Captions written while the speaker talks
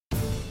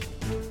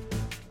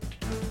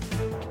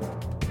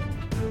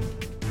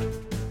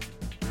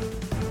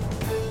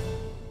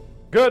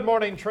Good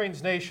morning,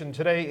 Trains Nation.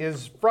 Today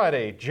is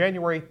Friday,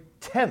 January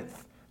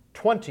 10th,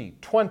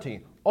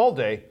 2020, all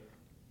day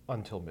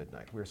until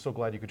midnight. We're so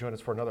glad you could join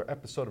us for another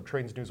episode of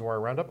Trains News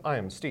Wire Roundup. I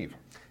am Steve.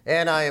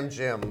 And I am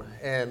Jim.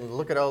 And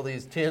look at all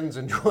these 10s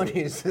and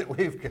 20s that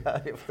we've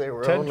got. If they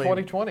were 10, only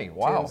 20, 20.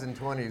 Wow. 10s and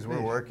 20s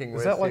we're working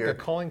with Is that like here. a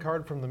calling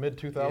card from the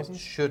mid-2000s? It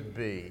should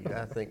be.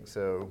 I think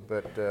so.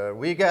 But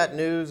we got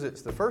news.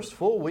 It's the first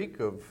full week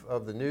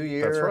of the new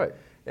year. That's right.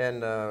 And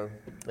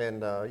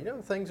you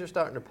know, things are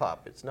starting to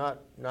pop. It's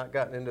not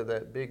gotten into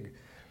that big,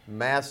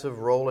 massive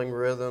rolling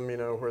rhythm, you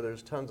know, where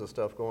there's tons of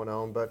stuff going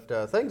on.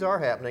 But things are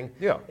happening.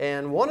 Yeah.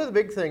 And one of the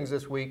big things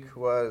this week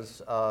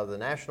was the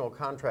National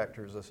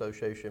Contractors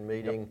Association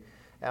meeting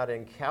out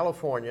in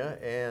California,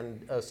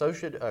 and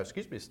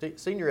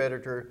Senior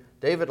Editor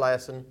David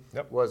Lassen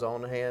was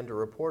on hand to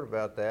report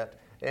about that.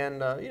 And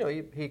you know,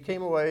 he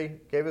came away,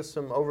 gave us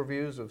some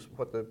overviews of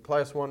what the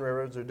Class 1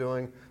 railroads are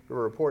doing. There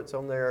were reports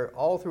on there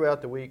all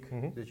throughout the week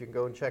that you can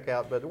go and check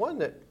out. But the one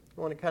that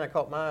kind of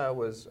caught my eye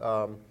was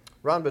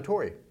Ron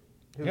Vittori,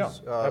 who's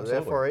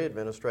the FRA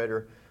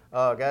administrator,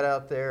 got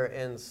out there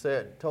and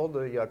told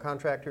the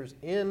contractors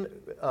in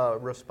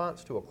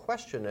response to a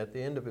question at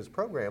the end of his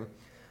program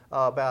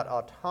about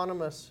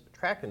autonomous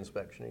track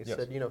inspection. He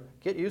said, you know,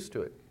 get used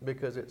to it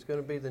because it's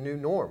going to be the new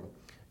norm.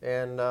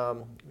 And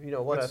you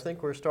know, what I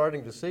think we're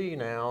starting to see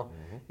now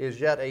is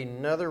yet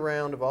another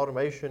round of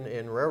automation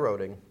in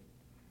railroading.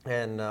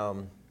 And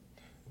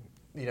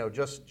you know,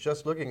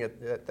 just looking at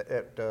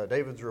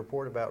David's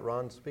report about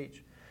Ron's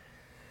speech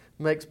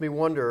makes me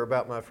wonder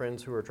about my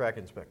friends who are track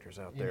inspectors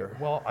out there.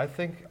 Well, I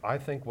think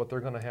what they're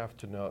going to have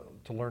to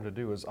learn to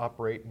do is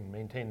operate and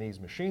maintain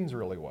these machines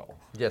really well.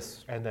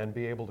 Yes. And then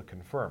be able to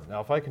confirm. Now,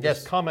 if I can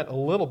just comment a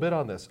little bit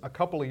on this. A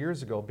couple of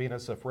years ago,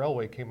 BNSF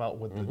Railway came out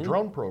with the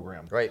drone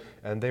program. Right.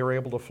 And they were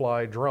able to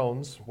fly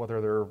drones,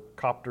 whether they're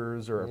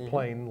copters or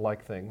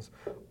plane-like things,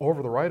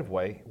 over the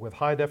right-of-way with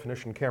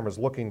high-definition cameras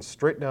looking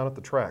straight down at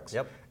the tracks.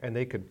 Yep. And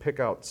they could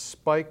pick out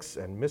spikes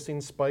and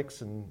missing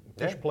spikes and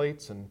fish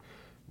plates and...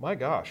 My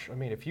gosh, I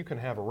mean, if you can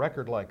have a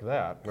record like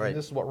that, and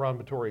this is what Ron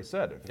Vittori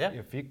said,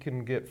 if you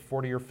can get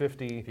 40 or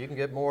 50 if you can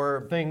get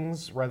more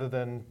things rather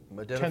than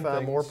identify 10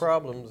 things, more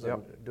problems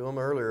and do them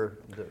earlier,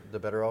 the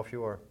better off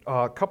you are.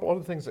 A couple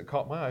other things that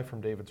caught my eye from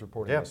David's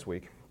reporting this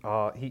week.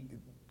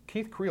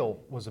 Keith Creel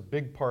was a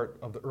big part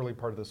of the early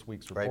part of this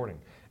week's reporting.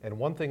 And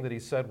one thing that he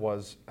said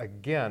was,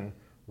 again,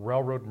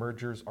 railroad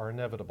mergers are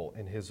inevitable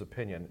in his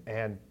opinion,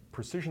 and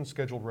precision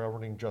scheduled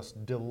railroading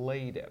just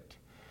delayed it.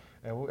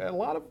 And a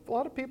lot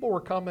of people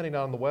were commenting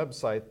on the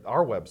website,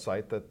 our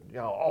website, that, you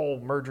know, oh,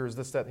 mergers,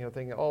 this, that, you know,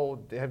 thing.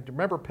 Oh,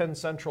 remember Penn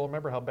Central?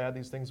 Remember how bad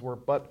these things were?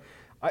 But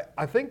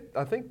I think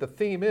the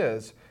theme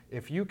is,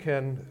 if you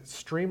can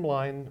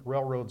streamline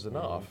railroads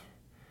enough,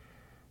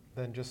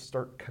 then just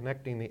start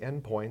connecting the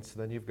endpoints.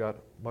 Then you've got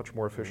a much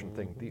more efficient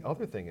thing. The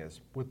other thing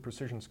is, with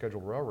precision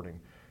scheduled railroading,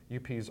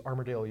 UP's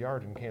Armadale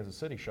Yard in Kansas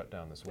City shut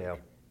down this week. Yeah,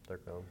 they're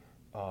gone.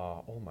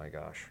 Oh my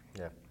gosh.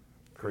 Yeah.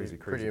 Crazy.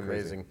 Pretty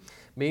amazing.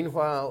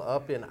 Meanwhile,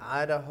 up in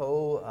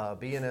Idaho,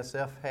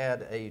 BNSF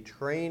had a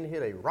train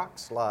hit a rock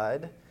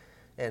slide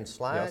and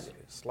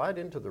slide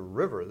into the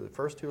river. The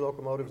first two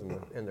locomotives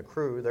and the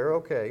crew, they're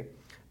okay,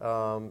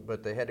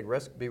 but they had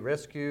to be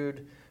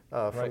rescued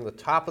from the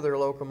top of their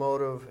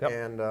locomotive,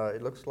 and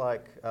it looks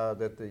like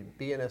that the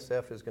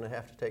BNSF is going to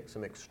have to take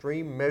some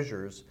extreme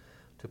measures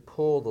to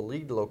pull the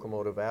lead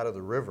locomotive out of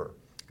the river.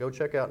 Go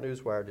check out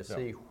Newswire to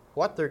see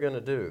what they're going to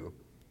do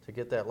to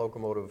get that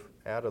locomotive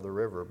out of the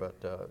river, but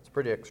it's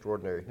pretty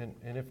extraordinary.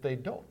 And if they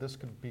don't, this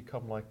could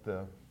become like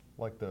the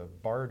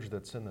barge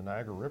that's in the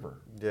Niagara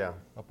River. Yeah.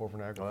 Up over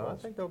Niagara Falls.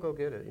 I think they'll go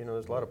get it. You know,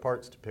 there's a lot of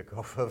parts to pick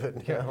off of it.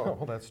 Yeah,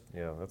 well, that's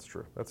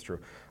true. That's true.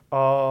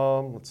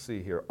 Let's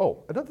see here.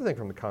 Oh, another thing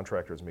from the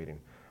contractors meeting.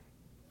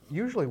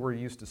 Usually we're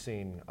used to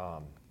seeing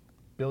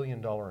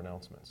billion-dollar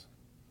announcements.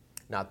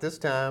 Not this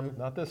time.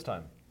 Not this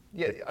time.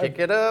 Yeah, kick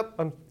it up.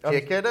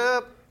 Kick it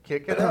up.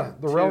 Kick it up.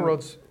 The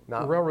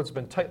railroad's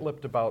been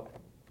tight-lipped about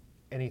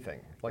anything.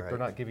 Like they're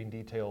not giving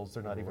details.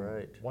 They're not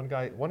even. One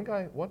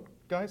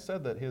guy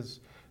said that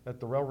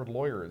the railroad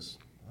lawyers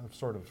have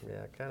sort of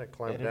kind of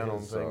clamped down on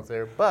things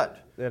there.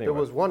 But there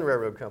was one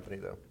railroad company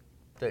though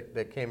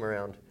that came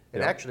around,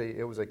 and actually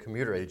it was a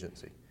commuter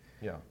agency.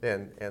 Yeah.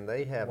 And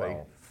they have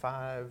a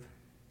 $5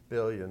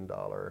 billion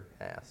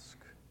ask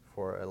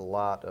for a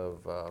lot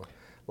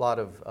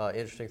of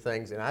interesting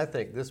things, and I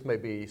think this may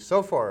be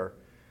so far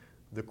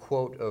the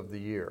quote of the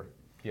year.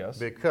 Yes.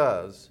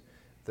 Because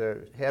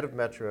the head of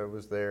Metro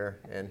was there,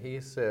 and he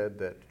said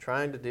that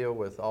trying to deal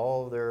with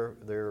all their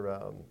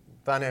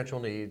financial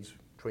needs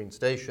between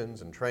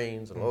stations and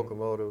trains and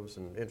locomotives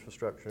and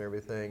infrastructure and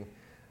everything,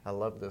 I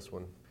love this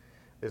one,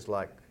 is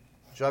like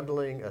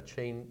juggling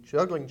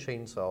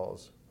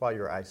chainsaws while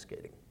you're ice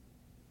skating.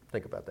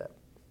 Think about that.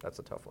 That's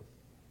a tough one.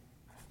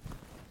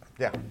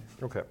 Yeah.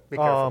 Okay. Be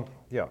careful.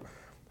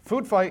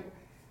 Food fight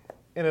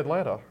in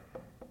Atlanta.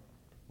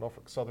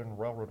 Norfolk Southern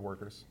Railroad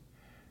workers.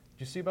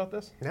 Did you see about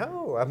this?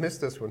 No, I missed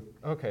this one.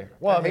 Okay.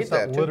 Well, I hate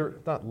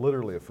it's not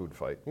literally a food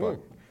fight, but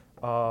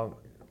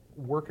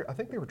I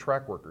think they were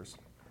track workers,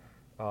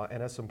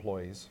 NS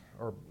employees,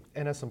 or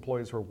NS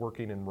employees who are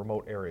working in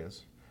remote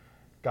areas,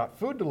 got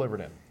food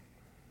delivered in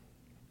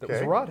that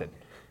was rotted.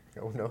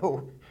 Oh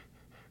no.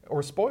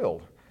 Or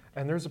spoiled.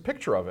 And there's a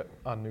picture of it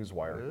on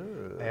Newswire.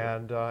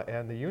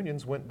 And the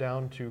unions went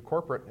down to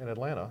corporate in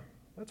Atlanta.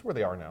 That's where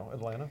they are now,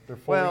 Atlanta. They're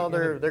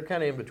fully they're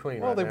kind of in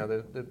between right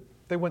now.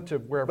 They went to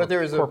wherever but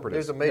there's corporate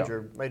there's is. a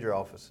major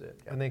office there.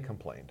 And they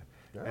complained.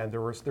 And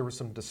there were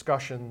some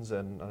discussions,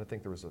 and I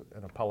think there was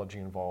an apology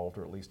involved,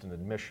 or at least an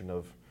admission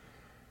of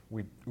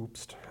we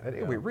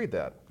read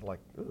that like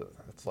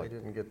it's like they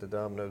didn't get the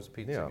Domino's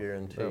pizza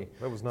guarantee.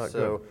 That was not good.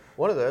 So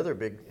one of the other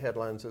big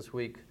headlines this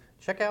week: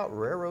 check out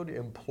railroad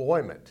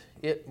employment.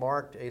 It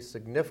marked a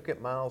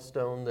significant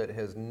milestone that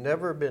has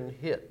never been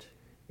hit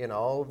in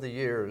all of the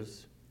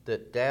years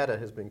that data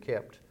has been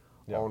kept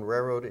on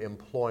railroad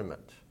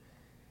employment.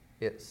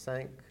 It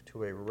sank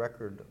to a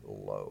record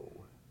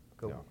low.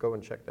 Go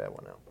and check that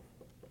one out.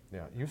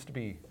 Yeah, it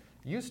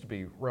used to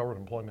be railroad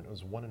employment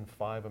was 1 in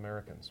 5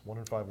 Americans, 1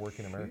 in 5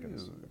 working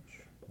Americans.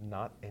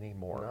 Not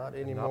anymore. Not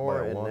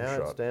anymore, and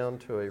now it's down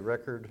to a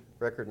record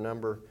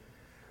number.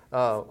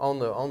 On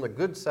the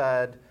good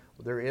side,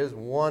 there is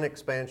one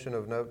expansion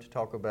of note to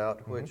talk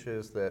about, which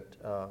is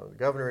that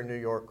Governor in New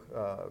York,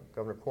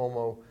 Governor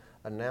Cuomo,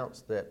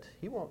 announced that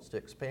he wants to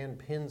expand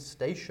Penn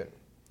Station.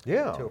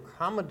 To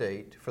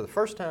accommodate, for the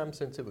first time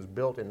since it was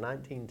built in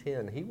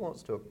 1910, he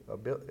wants to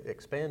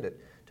expand it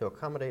to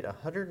accommodate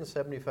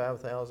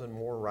 175,000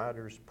 more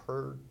riders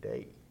per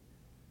day.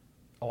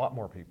 A lot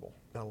more people.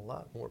 A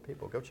lot more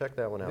people. Go check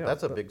that one out.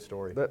 That's a big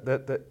story.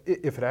 That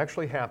if it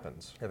actually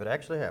happens. If it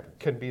actually happens.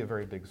 Can be a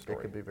very big story.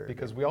 It could be very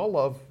because big. we all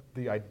love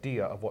the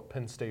idea of what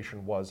Penn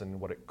Station was and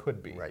what it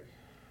could be. Right.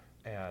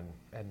 And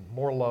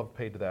more love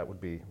paid to that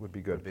would be good. Would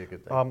be a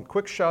good thing.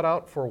 Quick shout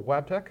out for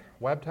Wabtec.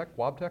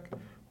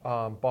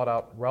 Bought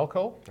out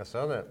Relco. I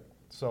saw that.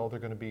 So they're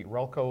going to be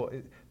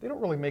Relco. They don't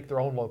really make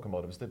their own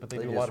locomotives, but they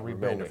do a lot of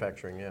rebuilding.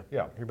 Manufacturing,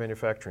 Yeah,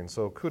 remanufacturing.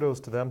 So kudos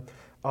to them.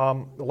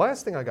 The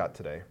last thing I got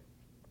today,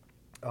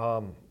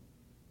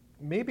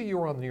 maybe you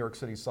were on the New York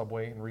City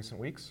subway in recent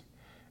weeks,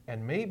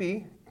 and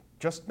maybe,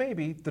 just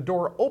maybe, the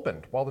door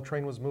opened while the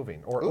train was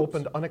moving, or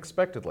opened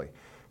unexpectedly.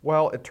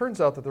 Well, it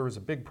turns out that there was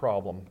a big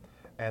problem,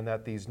 and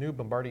that these new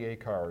Bombardier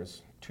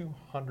cars,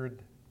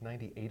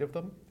 298 of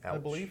them, I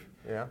believe,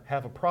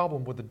 have a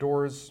problem with the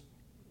doors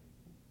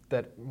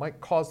that might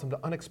cause them to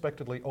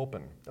unexpectedly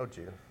open. Oh,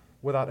 dear.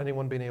 Without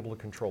anyone being able to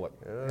control it.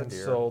 Oh,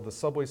 dear. So the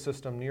subway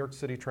system, New York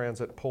City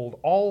Transit, pulled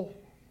all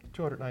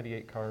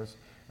 298 cars,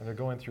 and they're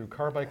going through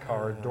car by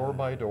car, door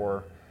by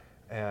door,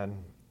 and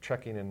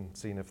checking and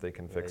seeing if they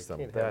can fix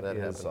them. That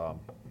is,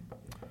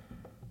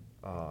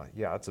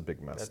 it's a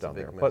big mess That's down a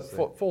big there. mess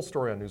But full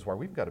story on Newswire.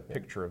 We've got a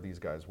picture of these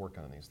guys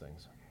working on these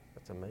things.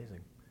 That's amazing.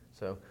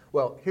 So,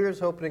 well, here's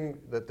hoping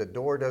that the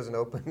door doesn't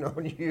open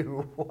on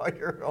you while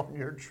you're on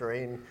your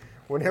train,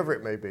 whenever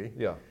it may be.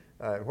 Yeah.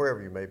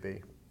 Wherever you may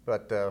be.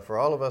 But for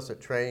all of us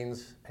at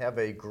Trains, have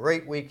a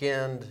great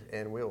weekend,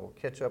 and we'll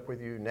catch up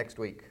with you next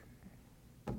week.